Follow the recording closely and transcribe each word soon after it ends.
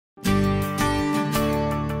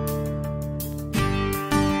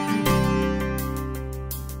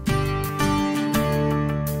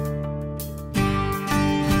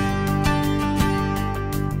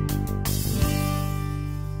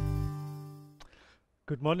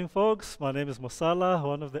Good morning, folks. My name is Mosala,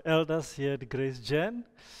 one of the elders here at Grace Gen.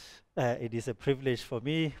 It is a privilege for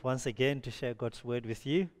me once again to share God's word with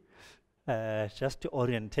you. Just to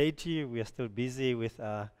orientate you, we are still busy with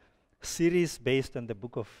a series based on the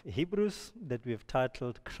book of Hebrews that we have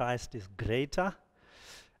titled Christ is Greater.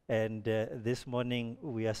 And this morning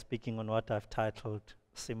we are speaking on what I've titled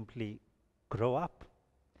simply Grow Up.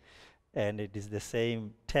 And it is the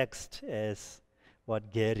same text as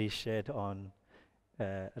what Gary shared on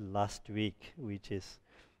last week, which is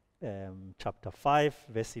chapter 5,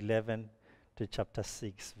 verse 11 to chapter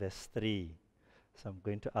 6, verse 3. So I'm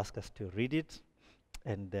going to ask us to read it,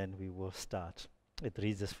 and then we will start. It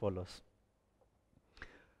reads as follows.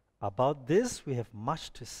 About this we have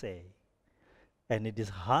much to say, and it is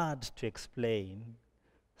hard to explain,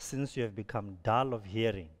 since you have become dull of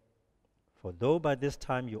hearing. For though by this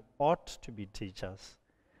time you ought to be teachers,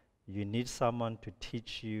 you need someone to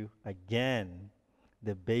teach you again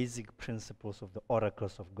the basic principles of the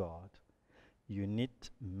oracles of God. You need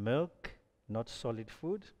milk, not solid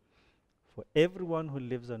food, for everyone who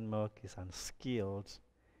lives on milk is unskilled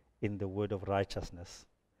in the word of righteousness,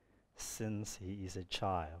 since he is a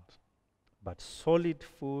child. But solid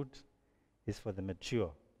food is for the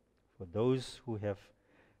mature, for those who have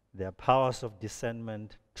their powers of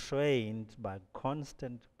discernment trained by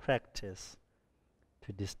constant practice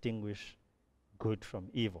to distinguish good from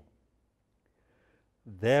evil.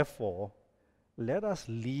 Therefore, let us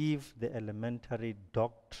leave the elementary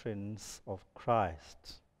doctrine of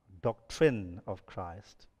Christ,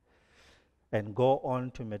 and go on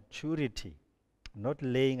to maturity, not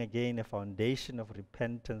laying again a foundation of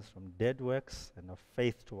repentance from dead works and of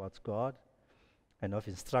faith towards God, and of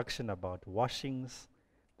instruction about washings,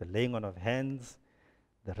 the laying on of hands,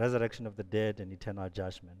 the resurrection of the dead, and eternal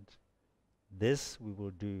judgment. This we will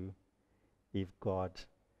do if God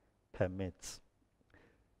permits.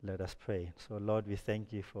 Let us pray. So, Lord, we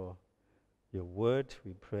thank you for your word.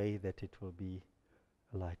 We pray that it will be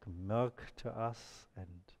like milk to us and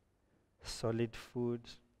solid food,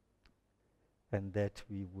 and that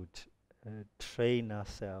we would train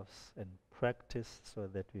ourselves and practice so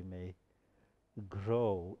that we may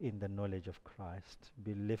grow in the knowledge of Christ.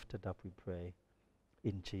 Be lifted up, we pray,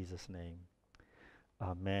 in Jesus' name.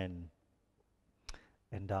 Amen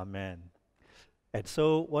and amen. And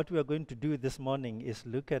so what we are going to do this morning is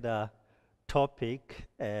look at a topic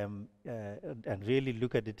and really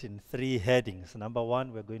look at it in three headings. Number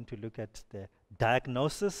one, we're going to look at the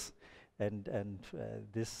diagnosis, and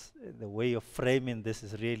the way of framing this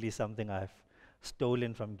is really something I've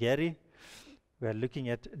stolen from Gary. We are looking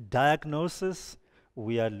at diagnosis,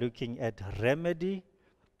 we are looking at remedy,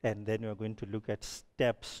 and then we're going to look at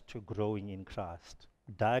steps to growing in Christ.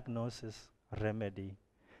 Diagnosis, remedy,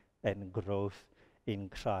 and growth in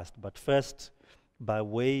Christ. But first, by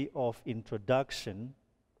way of introduction,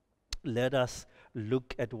 let us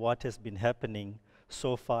look at what has been happening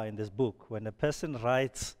so far in this book. When a person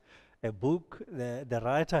writes a book, the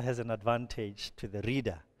writer has an advantage to the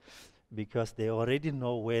reader because they already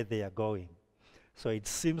know where they are going. So it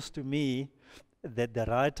seems to me that the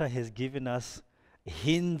writer has given us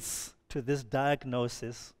hints to this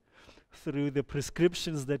diagnosis through the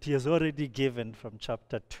prescriptions that he has already given from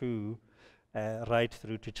chapter 2 right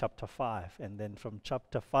through to chapter 5. And then from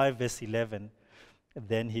chapter 5, verse 11,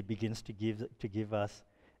 then he begins to give us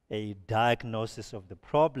a diagnosis of the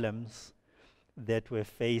problems that were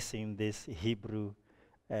facing these Hebrew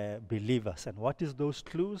believers. And what is those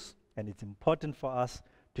clues? And it's important for us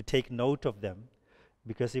to take note of them,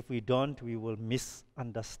 because if we don't, we will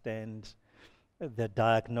misunderstand the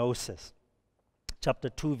diagnosis. Chapter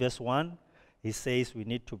 2, verse 1, he says we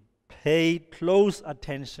need to pay close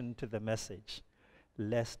attention to the message,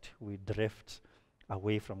 lest we drift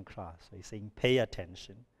away from Christ. So he's saying pay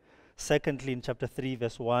attention. Secondly, in chapter 3,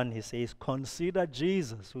 verse 1, he says, consider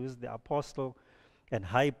Jesus, who is the apostle and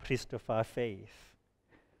high priest of our faith.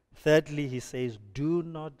 Thirdly, he says, do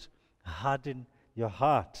not harden your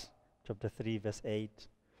heart. Chapter 3, verse 8.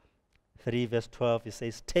 3, verse 12, he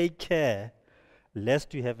says, take care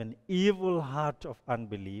lest you have an evil heart of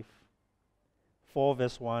unbelief. 4,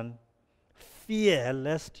 verse 1, fear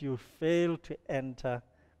lest you fail to enter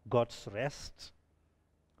God's rest.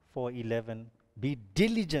 4:11, be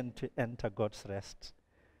diligent to enter God's rest,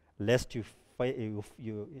 lest you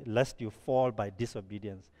fall by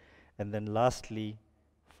disobedience. And then lastly,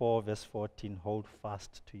 4, verse 14, hold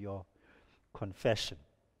fast to your confession.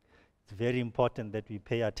 It's very important that we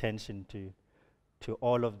pay attention to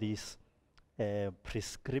all of these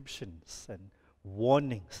prescriptions and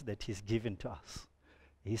warnings that he's given to us.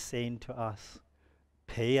 He's saying to us,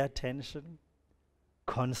 pay attention,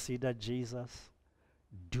 consider Jesus,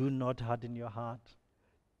 Do not harden your heart.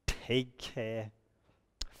 Take care.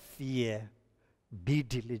 Fear. Be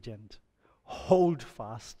diligent. Hold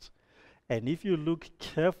fast. And if you look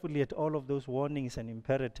carefully at all of those warnings and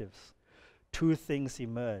imperatives, two things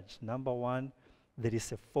emerge. Number one, there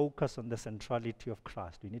is a focus on the centrality of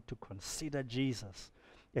Christ. We need to consider Jesus,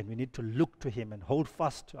 and we need to look to him and hold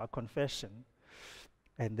fast to our confession.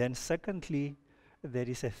 And then secondly, there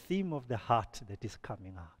is a theme of the heart that is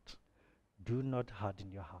coming out. Do not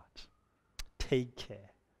harden your heart. Take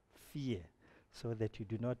care, fear, so that you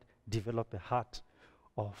do not develop a heart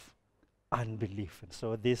of unbelief. And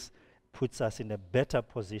so this puts us in a better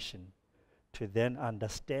position to then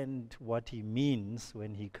understand what he means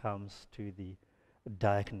when he comes to the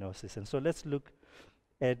diagnosis. And so let's look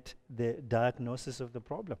at the diagnosis of the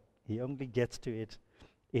problem. He only gets to it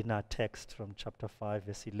in our text from chapter 5,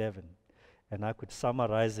 verse 11. And I could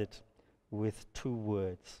summarize it with 2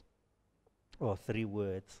 words or 3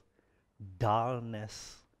 words.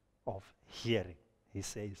 Dullness of hearing. He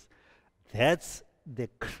says, that's the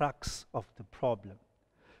crux of the problem.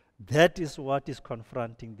 That is what is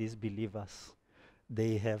confronting these believers.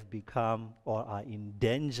 They have become or are in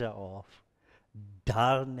danger of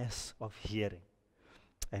dullness of hearing.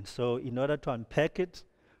 And so in order to unpack it,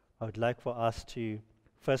 I would like for us to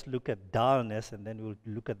first look at dullness, and then we'll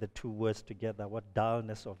look at the 2 words together, what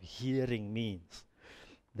dullness of hearing means.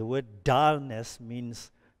 The word dullness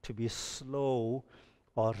means to be slow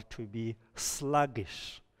or to be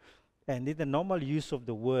sluggish. And in the normal use of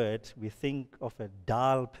the word, we think of a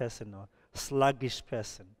dull person or sluggish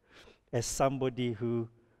person as somebody who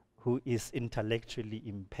is intellectually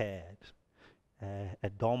impaired. A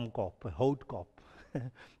domkop, a houtkop,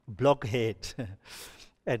 blockhead.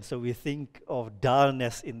 And so we think of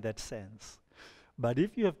dullness in that sense. But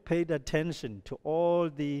if you have paid attention to all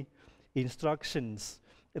the instructions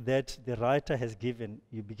that the writer has given,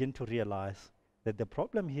 you begin to realize that the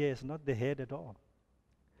problem here is not the head at all.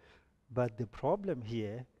 But the problem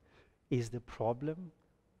here is the problem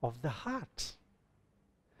of the heart.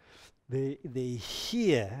 They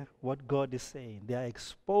hear what God is saying. They are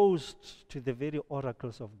exposed to the very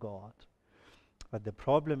oracles of God. But the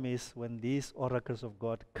problem is when these oracles of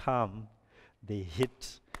God come, they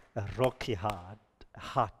hit a rocky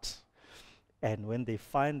heart. And when they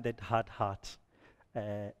find that hard heart,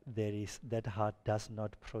 that heart does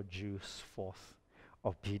not produce forth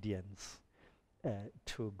obedience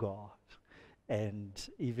to God. And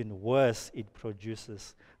even worse, it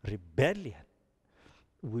produces rebellion,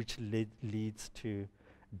 which leads to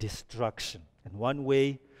destruction. And one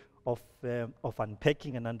way of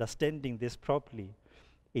unpacking and understanding this properly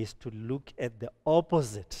is to look at the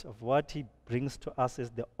opposite of what he brings to us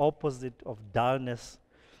as the opposite of dullness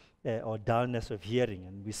or dullness of hearing.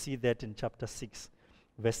 And we see that in chapter 6,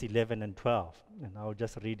 verse 11 and 12. And I'll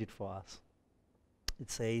just read it for us.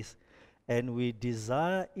 It says, "And we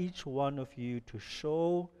desire each one of you to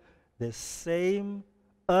show the same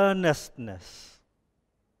earnestness,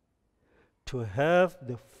 to have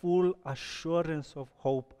the full assurance of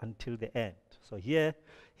hope until the end." So here,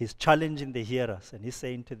 he's challenging the hearers, and he's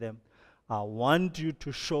saying to them, I want you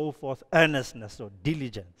to show forth earnestness or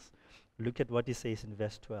diligence. Look at what he says in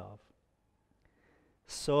verse 12.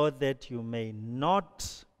 "So that you may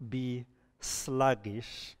not be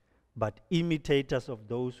sluggish, but imitators of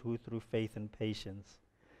those who through faith and patience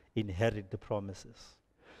inherit the promises."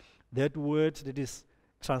 That word that is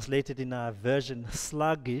translated in our version,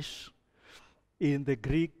 sluggish, in the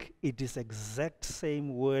Greek, it is exact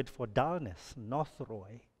same word for dullness,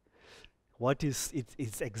 nothroi.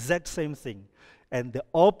 It's exact same thing. And the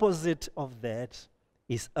opposite of that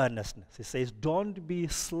is earnestness. It says, don't be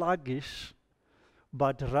sluggish,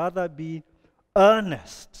 but rather be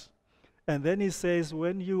earnest. And then he says,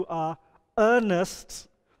 when you are earnest,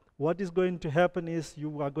 what is going to happen is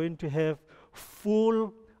you are going to have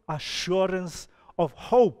full assurance of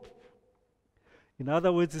hope. In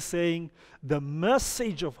other words, he's saying the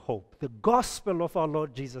message of hope, the gospel of our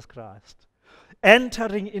Lord Jesus Christ,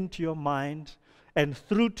 entering into your mind and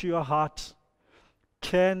through to your heart,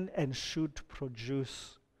 can and should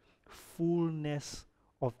produce fullness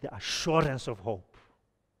of the assurance of hope.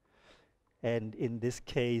 And in this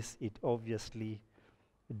case, it obviously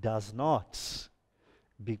does not,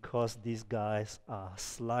 because these guys are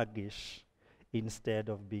sluggish instead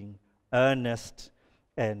of being earnest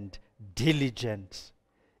and diligent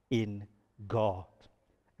in God.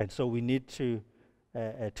 And so we need to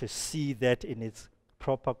see that in its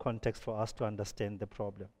proper context for us to understand the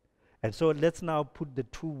problem. And so let's now put the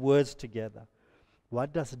two words together.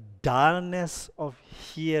 What does dullness of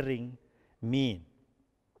hearing mean?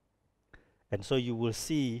 And so you will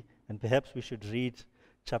see, and perhaps we should read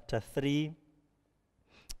chapter 3,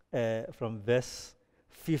 from verse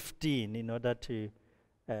 15, in order to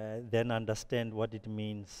then understand what it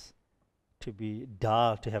means to be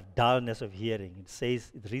dull, to have dullness of hearing.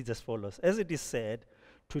 It reads as follows: As it is said,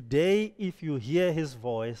 today if you hear his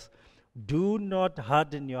voice, do not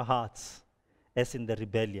harden your hearts as in the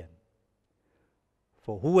rebellion.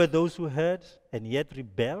 For who were those who heard and yet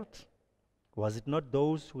rebelled? Was it not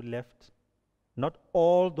those who left, not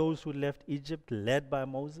all those who left Egypt led by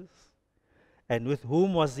Moses? And with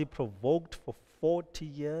whom was he provoked for 40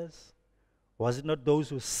 years? Was it not those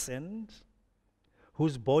who sinned,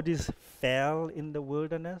 whose bodies fell in the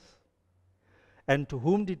wilderness? And to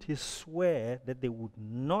whom did he swear that they would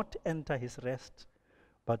not enter his rest,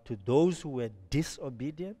 but to those who were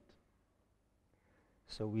disobedient?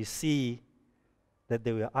 So we see that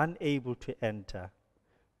they were unable to enter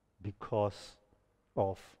because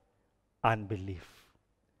of unbelief.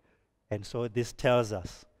 And so this tells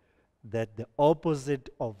us that the opposite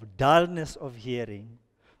of dullness of hearing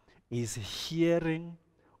is hearing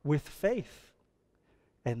with faith.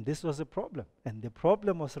 And this was a problem. And the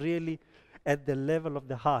problem was really at the level of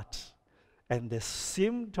the heart. And the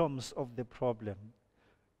symptoms of the problem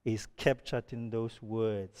is captured in those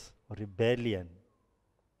words: rebellion,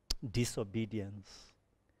 disobedience.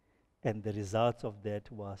 And the result of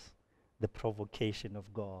that was the provocation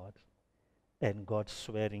of God, and God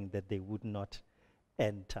swearing that they would not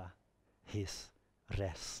enter his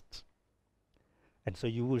rest. And so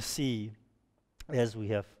you will see, as we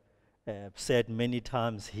have said many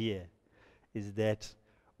times here, is that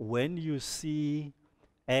when you see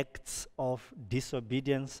acts of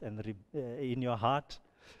disobedience and in your heart,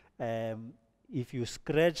 if you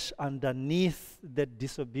scratch underneath that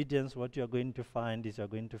disobedience, what you're going to find is you're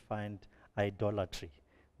going to find idolatry.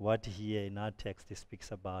 What here in our text it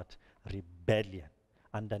speaks about rebellion.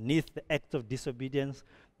 Underneath the act of disobedience,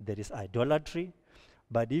 there is idolatry.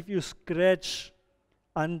 But if you scratch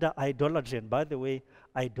under idolatry, and by the way,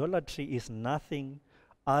 idolatry is nothing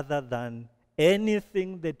other than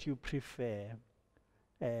anything that you prefer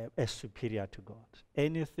as superior to God.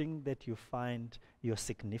 Anything that you find your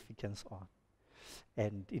significance on.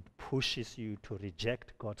 And it pushes you to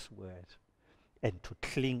reject God's word and to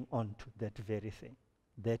cling on to that very thing.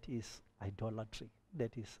 That is idolatry.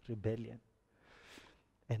 That is rebellion.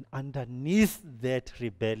 And underneath that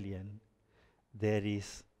rebellion, there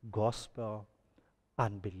is gospel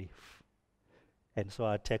unbelief. And so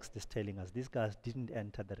our text is telling us these guys didn't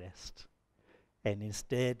enter the rest. And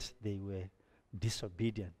instead, they were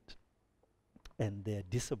disobedient. And their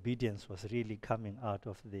disobedience was really coming out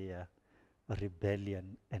of their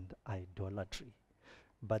rebellion and idolatry.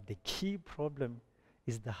 But the key problem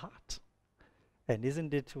is the heart. And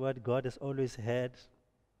isn't it what God has always had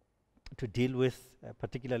to deal with,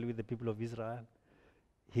 particularly with the people of Israel?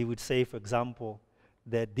 He would say, for example,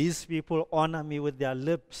 that these people honor me with their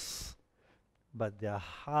lips, but their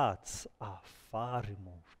hearts are far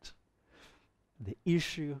removed. The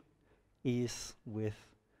issue is with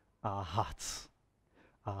our hearts.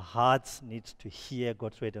 Our hearts need to hear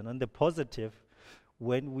God's word. And on the positive,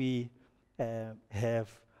 when we have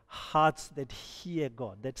hearts that hear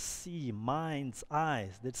God, that see, minds,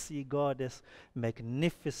 eyes, that see God as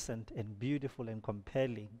magnificent and beautiful and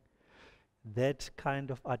compelling, that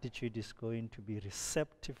kind of attitude is going to be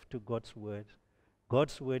receptive to God's word.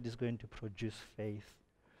 God's word is going to produce faith,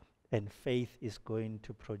 and faith is going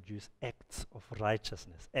to produce acts of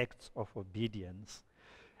righteousness, acts of obedience.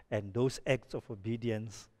 And those acts of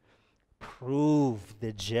obedience prove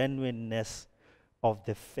the genuineness of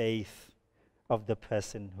the faith of the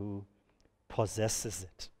person who possesses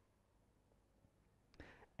it.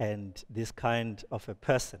 And this kind of a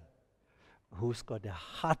person who's got a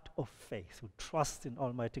heart of faith, who trusts in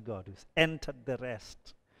Almighty God, who's entered the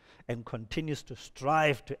rest and continues to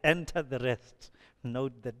strive to enter the rest,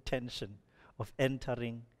 note the tension of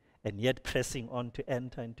entering and yet pressing on to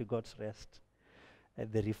enter into God's rest.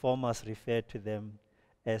 The reformers refer to them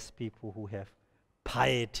as people who have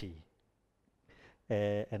piety.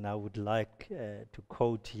 And I would like to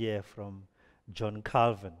quote here from John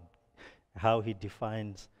Calvin, how he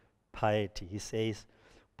defines piety. He says,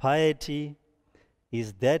 piety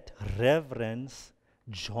is that reverence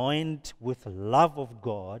joined with love of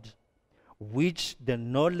God, which the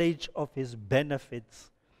knowledge of his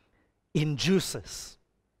benefits induces.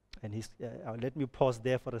 And let me pause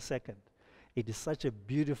there for a second. It is such a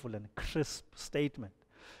beautiful and crisp statement.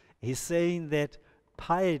 He's saying that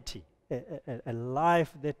piety, a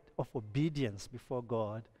life that of obedience before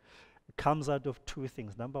God, comes out of two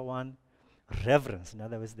things. Number one, reverence. In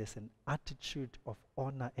other words, there's an attitude of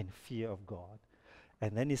honor and fear of God.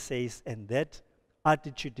 And then he says, and that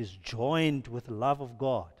attitude is joined with love of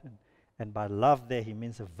God. And by love there, he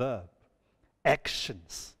means a verb.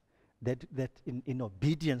 Actions that in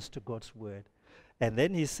obedience to God's word. And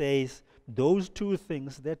then he says, those two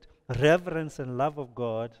things, that reverence and love of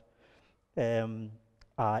God,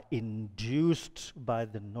 are induced by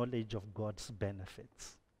the knowledge of God's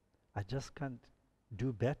benefits. I just can't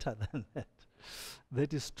do better than that.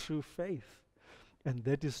 That is true faith. And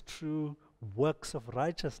that is true works of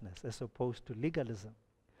righteousness as opposed to legalism.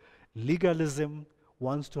 Legalism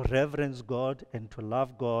wants to reverence God and to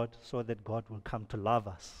love God so that God will come to love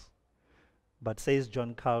us. But says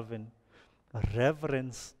John Calvin,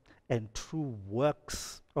 reverence and true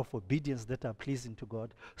works of obedience that are pleasing to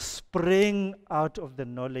God spring out of the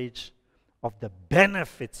knowledge of the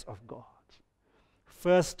benefits of God.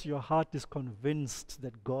 First, your heart is convinced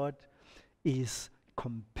that God is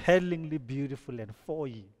compellingly beautiful and for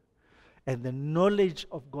you. And the knowledge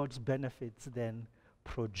of God's benefits then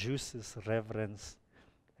produces reverence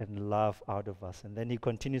and love out of us. And then he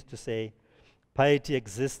continues to say, piety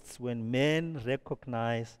exists when men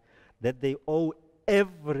recognize that they owe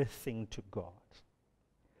everything to God,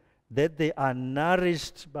 that they are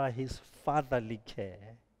nourished by his fatherly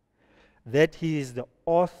care, that he is the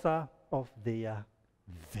author of their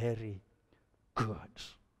very good.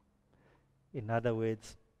 In other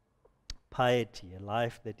words, piety, a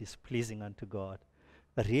life that is pleasing unto God,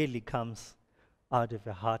 really comes out of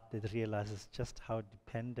a heart that realizes just how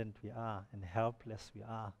dependent we are and helpless we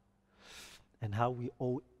are, and how we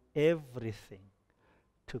owe everything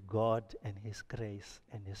to God and his grace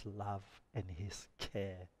and his love and his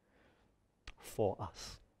care for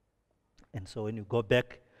us. And so when you go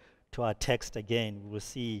back to our text again, we will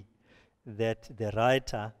see that the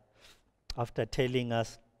writer, after telling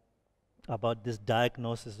us about this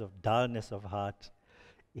diagnosis of dullness of heart,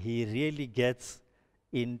 he really gets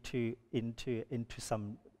into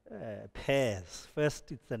some pairs.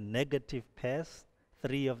 First, it's the negative pairs,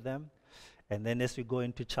 3 of them. And then as we go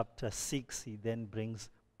into chapter 6, he then brings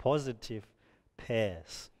positive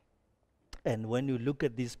pairs. And when you look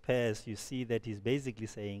at these pairs, you see that he's basically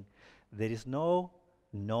saying there is no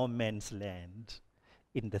man's land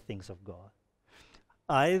in the things of God.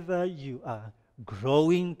 Either you are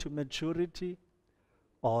growing to maturity,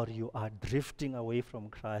 or you are drifting away from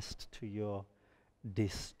Christ to your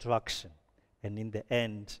destruction. And in the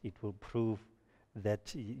end, it will prove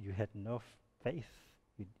that you had no faith.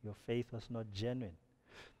 Your faith was not genuine.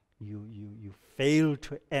 You failed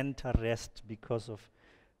to enter rest because of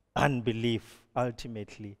unbelief,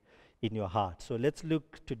 ultimately, in your heart. So let's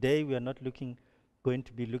look, today we are not going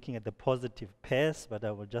to be looking at the positive pairs, but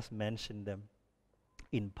I will just mention them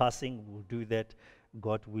in passing. We'll do that,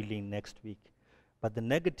 God willing, next week. But the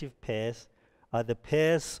negative pairs are the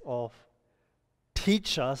pairs of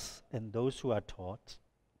teachers and those who are taught.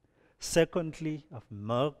 Secondly, of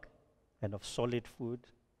milk and of solid food.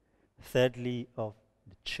 Thirdly, of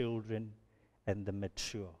the children and the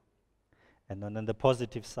mature. And then on the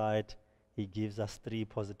positive side, he gives us 3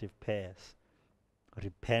 positive pairs: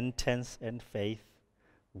 repentance and faith,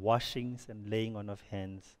 washings and laying on of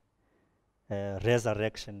hands,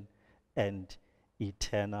 resurrection and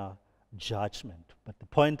eternal judgment. But the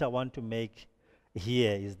point I want to make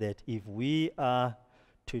here is that if we are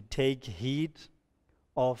to take heed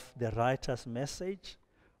of the writer's message,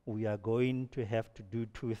 we are going to have to do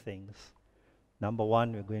 2 things. Number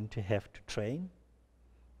 1, we're going to have to train.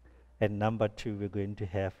 And number 2, we're going to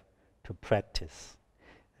have to practice.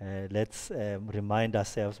 Let's remind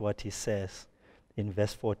ourselves what he says in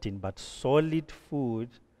verse 14. But solid food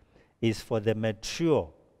is for the mature,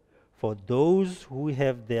 for those who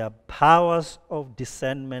have their powers of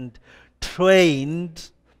discernment trained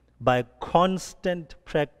by constant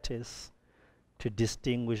practice to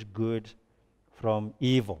distinguish good from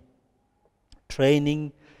evil.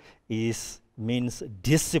 Training means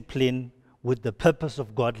discipline with the purpose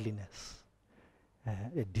of godliness.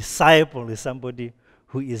 A disciple is somebody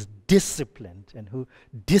who is disciplined and who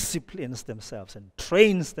disciplines themselves and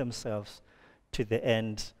trains themselves to the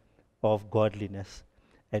end of godliness.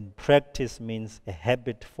 And practice means a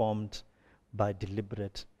habit formed by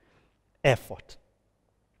deliberate effort.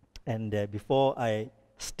 And before I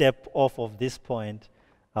step off of this point,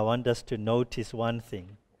 I want us to notice one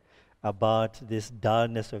thing about this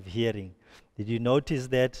dullness of hearing. Did you notice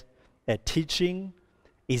that a teaching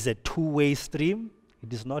is a 2-way stream?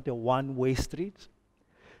 It is not a 1-way street.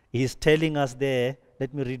 He's telling us there,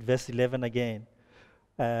 let me read verse 11 again.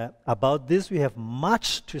 About this we have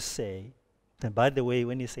much to say. And by the way,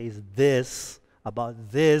 when he says this,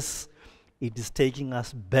 about this, it is taking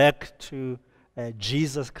us back to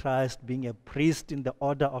Jesus Christ being a priest in the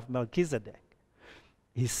order of Melchizedek.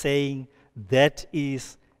 He's saying that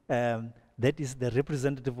is the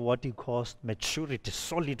representative of what he calls maturity,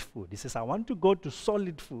 solid food. He says, I want to go to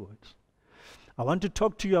solid food. I want to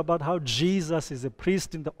talk to you about how Jesus is a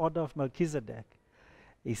priest in the order of Melchizedek.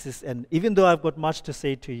 He says, and even though I've got much to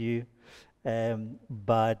say to you,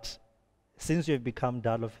 but since you have become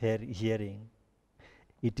dull of hearing,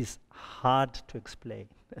 it is hard to explain.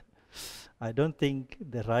 I don't think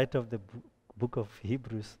the writer of the book of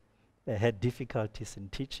Hebrews had difficulties in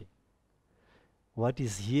teaching. What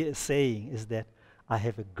he's here saying is that I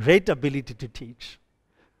have a great ability to teach,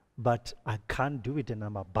 but I can't do it, and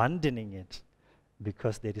I'm abandoning it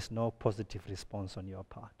because there is no positive response on your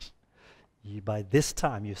part. By this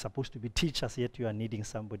time, you're supposed to be teachers, yet you are needing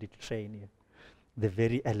somebody to train you. The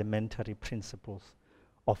very elementary principles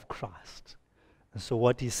of Christ. And so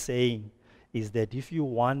what he's saying is that if you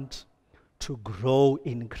want to grow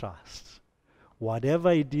in Christ,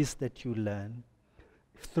 whatever it is that you learn,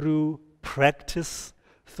 through practice,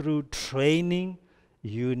 through training,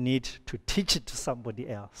 you need to teach it to somebody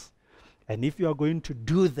else. And if you are going to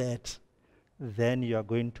do that, then you are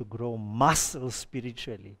going to grow muscle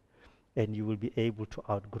spiritually, and you will be able to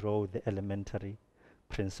outgrow the elementary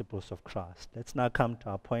principles of Christ. Let's now come to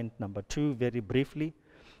our point number 2 very briefly,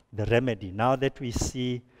 the remedy. Now that we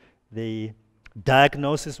see the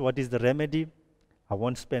diagnosis, what is the remedy? I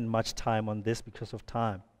won't spend much time on this because of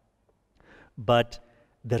time. But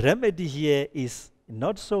the remedy here is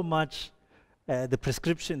not so much the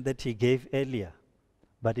prescription that he gave earlier,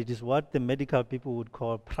 but it is what the medical people would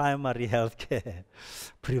call primary health care,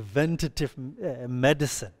 preventative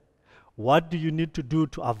medicine. What do you need to do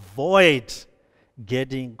to avoid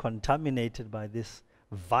getting contaminated by this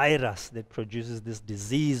virus that produces this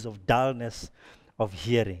disease of dullness of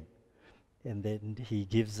hearing? And then he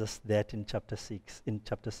gives us that in chapter 6. In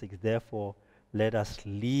chapter 6, therefore, let us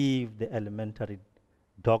leave the elementary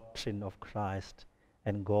doctrine of Christ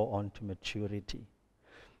and go on to maturity.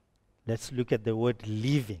 Let's look at the word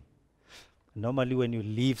leaving. Normally when you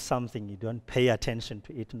leave something, you don't pay attention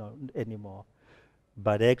to it anymore.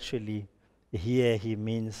 But actually, here he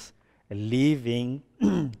means leaving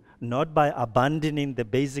not by abandoning the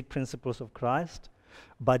basic principles of Christ,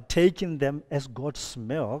 but taking them as God's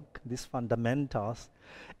milk, these fundamentals,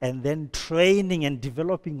 and then training and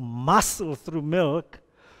developing muscle through milk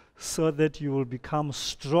so that you will become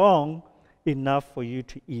strong enough for you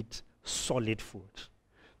to eat solid food.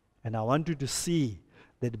 And I want you to see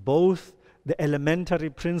that both the elementary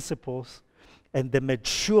principles and the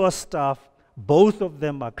mature stuff, both of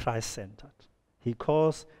them are Christ-centered. He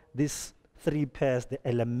calls these 3 pairs the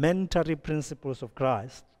elementary principles of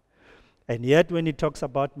Christ. And yet when he talks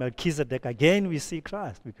about Melchizedek, again we see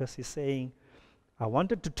Christ, because he's saying, I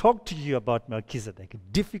wanted to talk to you about Melchizedek,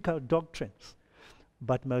 difficult doctrines.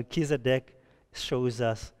 But Melchizedek shows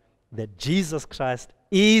us that Jesus Christ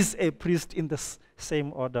is a priest in the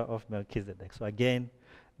same order of Melchizedek. So again,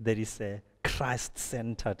 there is a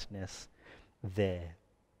Christ-centeredness there.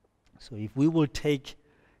 So if we will take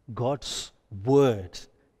God's word,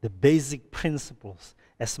 the basic principles,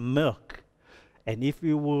 as milk, and if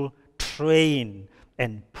we will train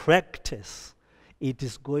and practice, it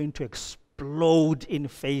is going to explode in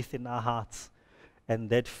faith in our hearts, and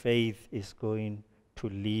that faith is going to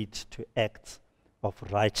lead to acts of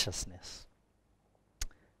righteousness.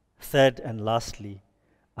 Third and lastly,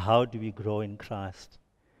 how do we grow in Christ?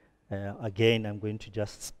 Again, I'm going to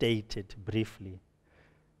just state it briefly.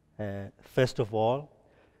 First of all,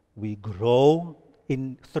 we grow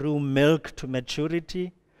through milk to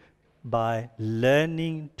maturity by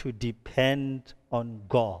learning to depend on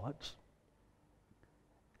God,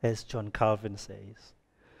 as John Calvin says.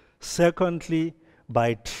 Secondly,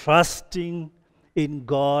 by trusting in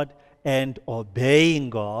God and obeying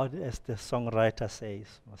God, as the songwriter says.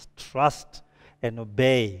 Must trust and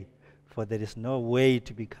obey, for there is no way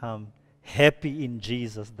to become happy in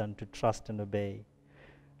Jesus than to trust and obey.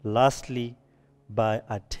 Lastly, by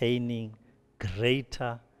attaining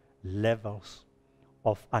greater levels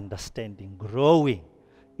of understanding, growing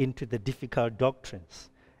into the difficult doctrines.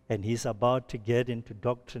 And he's about to get into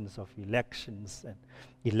doctrines of election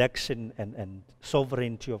and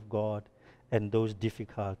sovereignty of God and those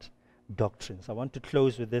difficult doctrines. I want to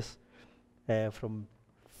close with this from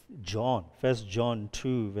John, 1 John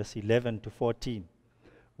 2, verse 11 to 14.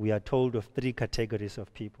 We are told of 3 categories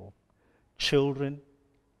of people: children,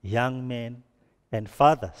 young men, and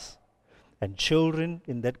fathers. And children,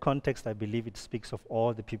 in that context, I believe it speaks of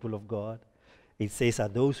all the people of God. It says, are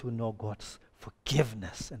those who know God's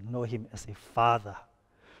forgiveness and know him as a father.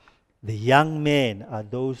 The young men are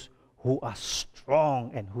those who are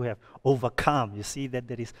strong and who have overcome. You see that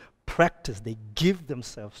there is practice, they give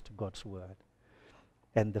themselves to God's word.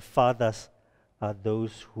 And the fathers are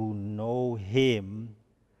those who know him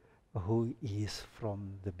who is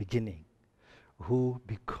from the beginning, who,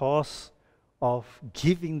 because of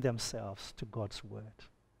giving themselves to God's word,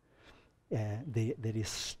 there is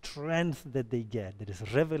strength that they get, there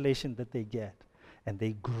is revelation that they get, and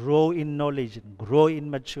they grow in knowledge and grow in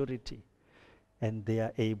maturity, and they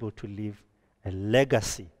are able to leave a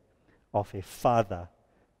legacy of a father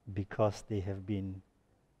because they have been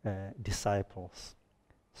disciples.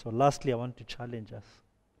 So lastly, I want to challenge us.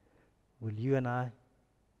 Will you and I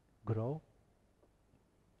grow?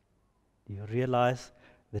 Do you realize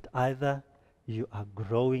that either you are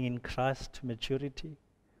growing in Christ to maturity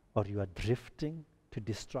or you are drifting to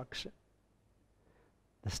destruction?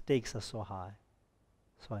 The stakes are so high.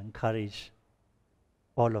 So I encourage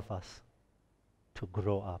all of us to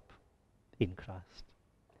grow up in Christ.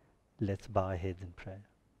 Let's bow our heads in prayer.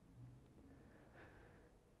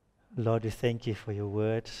 Lord, we thank you for your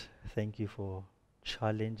word. Thank you for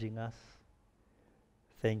challenging us.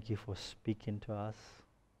 Thank you for speaking to us.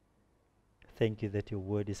 Thank you that your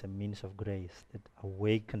word is a means of grace that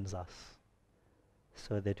awakens us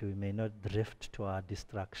so that we may not drift to our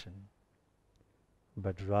destruction,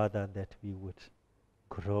 but rather that we would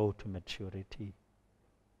grow to maturity.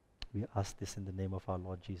 We ask this in the name of our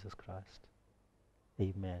Lord Jesus Christ.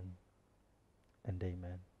 Amen and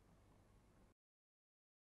amen.